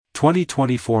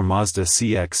2024 Mazda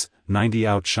CX-90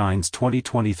 outshines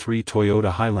 2023 Toyota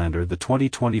Highlander. The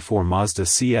 2024 Mazda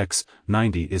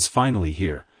CX-90 is finally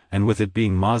here, and with it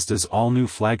being Mazda's all-new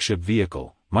flagship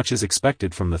vehicle, much is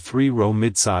expected from the three-row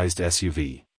mid-sized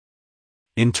SUV.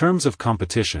 In terms of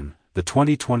competition, the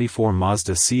 2024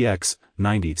 Mazda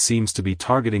CX-90 seems to be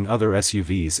targeting other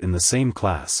SUVs in the same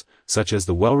class, such as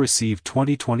the well-received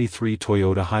 2023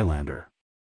 Toyota Highlander.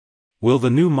 Will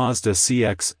the new Mazda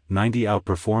CX-90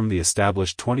 outperform the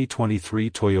established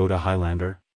 2023 Toyota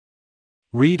Highlander?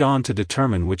 Read on to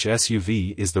determine which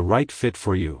SUV is the right fit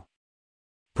for you.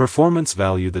 Performance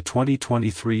value. The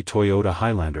 2023 Toyota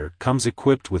Highlander comes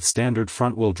equipped with standard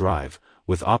front-wheel drive,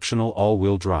 with optional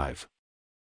all-wheel drive.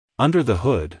 Under the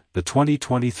hood, the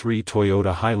 2023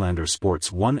 Toyota Highlander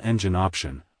sports one engine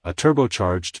option, a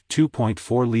turbocharged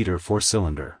 2.4-liter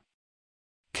four-cylinder.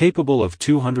 Capable of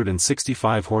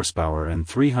 265 horsepower and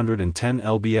 310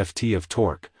 lb-ft of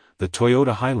torque, the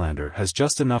Toyota Highlander has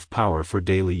just enough power for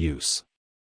daily use.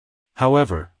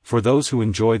 However, for those who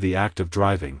enjoy the act of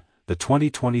driving, the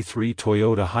 2023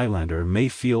 Toyota Highlander may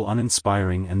feel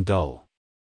uninspiring and dull.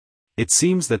 It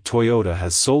seems that Toyota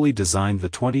has solely designed the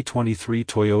 2023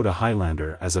 Toyota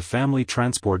Highlander as a family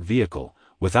transport vehicle,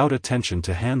 without attention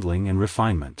to handling and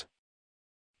refinement.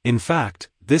 In fact,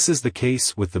 this is the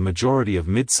case with the majority of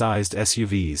mid-sized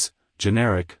SUVs: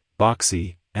 generic,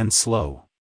 boxy, and slow.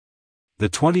 The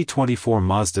 2024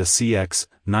 Mazda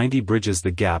CX-90 bridges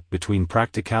the gap between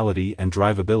practicality and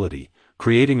drivability,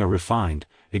 creating a refined,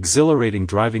 exhilarating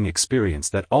driving experience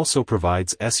that also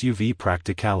provides SUV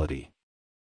practicality.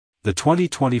 The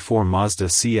 2024 Mazda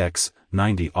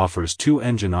CX-90 offers two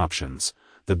engine options.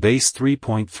 The base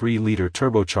 3.3-liter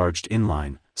turbocharged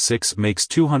inline-6 makes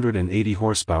 280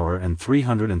 horsepower and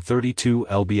 332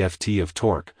 lb-ft of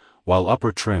torque, while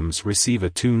upper trims receive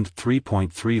a tuned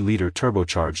 3.3-liter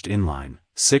turbocharged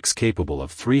inline-6 capable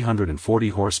of 340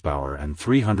 horsepower and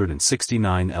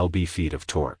 369 lb-ft of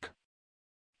torque.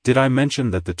 Did I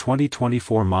mention that the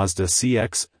 2024 Mazda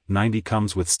CX-90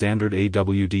 comes with standard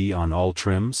AWD on all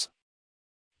trims?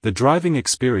 The driving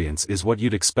experience is what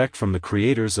you'd expect from the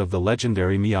creators of the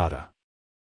legendary Miata.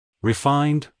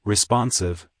 Refined,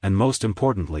 responsive, and most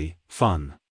importantly,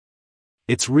 fun.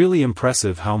 It's really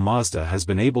impressive how Mazda has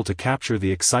been able to capture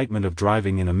the excitement of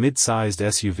driving in a mid-sized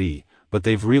SUV, but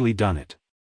they've really done it.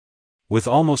 With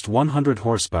almost 100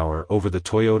 horsepower over the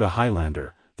Toyota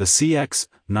Highlander, the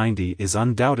CX-90 is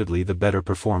undoubtedly the better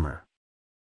performer.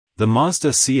 The Mazda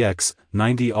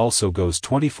CX-90 also goes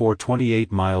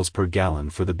 24-28 miles per gallon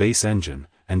for the base engine,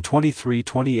 and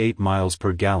 23-28 miles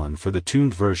per gallon for the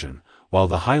tuned version, while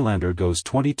the Highlander goes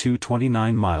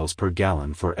 22-29 miles per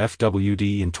gallon for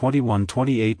FWD and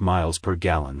 21-28 miles per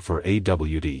gallon for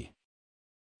AWD.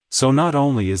 So not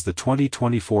only is the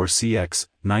 2024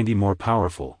 CX-90 more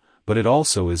powerful, but it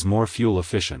also is more fuel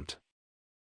efficient.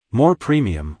 More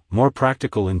premium, more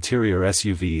practical interior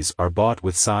SUVs are bought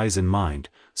with size in mind,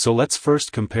 so let's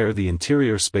first compare the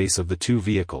interior space of the two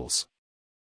vehicles.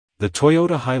 The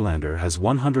Toyota Highlander has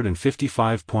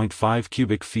 155.5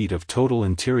 cubic feet of total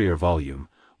interior volume,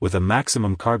 with a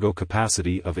maximum cargo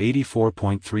capacity of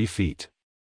 84.3 feet.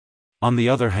 On the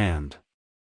other hand,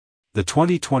 the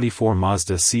 2024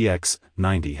 Mazda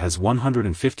CX-90 has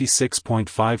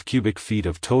 156.5 cubic feet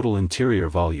of total interior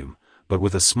volume, but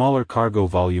with a smaller cargo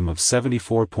volume of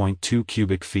 74.2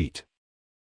 cubic feet.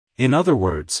 In other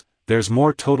words, there's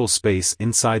more total space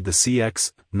inside the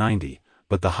CX-90,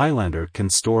 but the Highlander can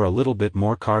store a little bit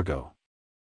more cargo.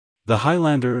 The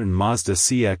Highlander and Mazda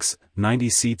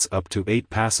CX-90 seats up to 8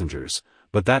 passengers,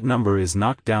 but that number is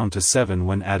knocked down to 7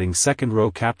 when adding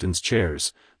second-row captain's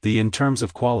chairs. In terms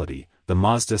of quality, the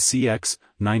Mazda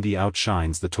CX-90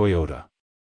 outshines the Toyota.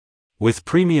 With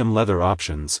premium leather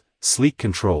options, sleek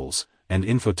controls, and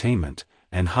infotainment,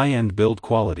 and high-end build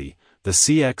quality, the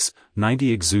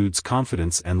CX-90 exudes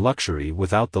confidence and luxury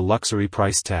without the luxury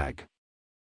price tag.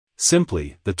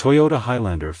 Simply, the Toyota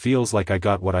Highlander feels like I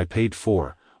got what I paid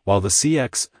for, while the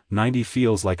CX-90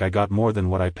 feels like I got more than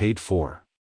what I paid for.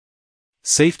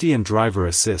 Safety and driver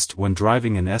assist. When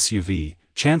driving an SUV,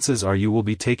 chances are you will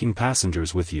be taking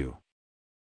passengers with you.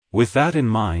 With that in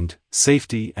mind,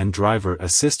 safety and driver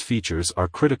assist features are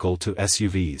critical to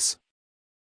SUVs.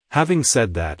 Having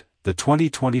said that, the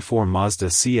 2024 Mazda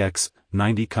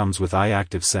CX-90 comes with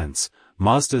iActive,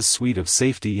 Mazda's suite of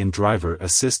safety and driver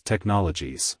assist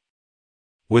technologies.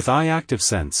 With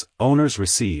iActive, owners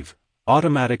receive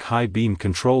automatic high-beam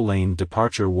control lane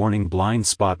departure warning, blind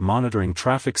spot monitoring,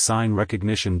 traffic sign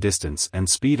recognition, distance and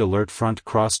speed alert, front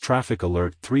cross traffic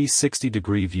alert,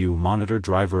 360-degree view monitor,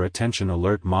 driver attention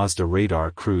alert, Mazda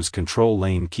radar, cruise control,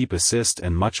 lane keep assist,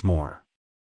 and much more.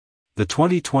 The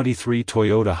 2023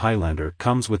 Toyota Highlander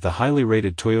comes with the highly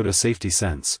rated Toyota Safety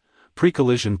Sense,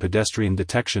 Pre-Collision Pedestrian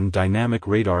Detection Dynamic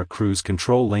Radar Cruise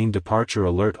Control Lane Departure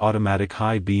Alert Automatic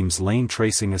High Beams Lane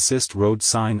Tracing Assist Road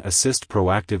Sign Assist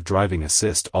Proactive Driving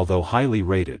Assist. Although highly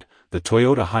rated, the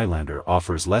Toyota Highlander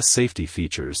offers less safety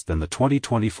features than the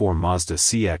 2024 Mazda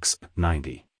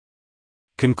CX-90.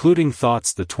 Concluding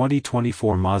thoughts: the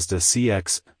 2024 Mazda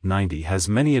CX-90 has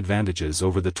many advantages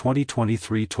over the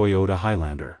 2023 Toyota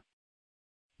Highlander.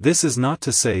 This is not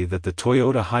to say that the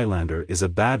Toyota Highlander is a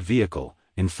bad vehicle,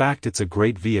 in fact it's a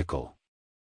great vehicle.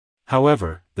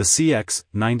 However, the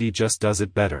CX-90 just does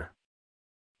it better.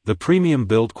 The premium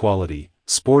build quality,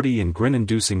 sporty and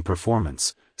grin-inducing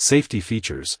performance, safety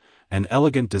features, and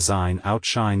elegant design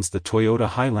outshines the Toyota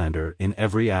Highlander in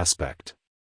every aspect.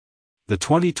 The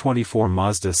 2024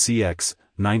 Mazda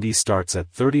CX-90 starts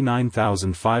at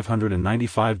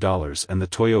 $39,595 and the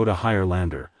Toyota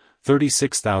Highlander,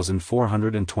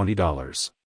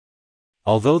 $36,420.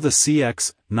 Although the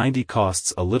CX-90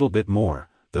 costs a little bit more,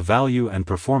 the value and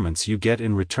performance you get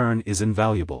in return is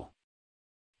invaluable.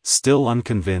 Still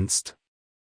unconvinced?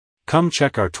 Come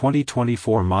check our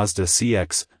 2024 Mazda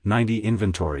CX-90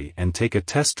 inventory and take a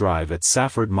test drive at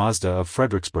Safford Mazda of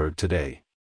Fredericksburg today.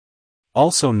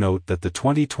 Also note that the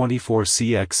 2024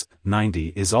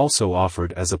 CX-90 is also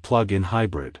offered as a plug-in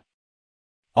hybrid.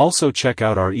 Also check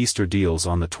out our Easter deals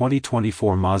on the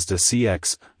 2024 Mazda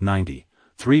CX-90,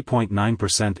 3.9%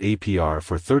 APR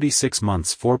for 36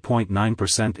 months, 4.9%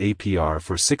 APR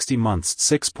for 60 months,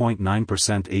 6.9%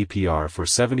 APR for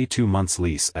 72 months,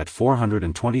 lease at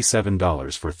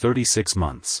 $427 for 36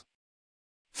 months.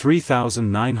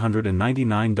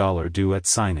 $3,999 due at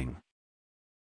signing.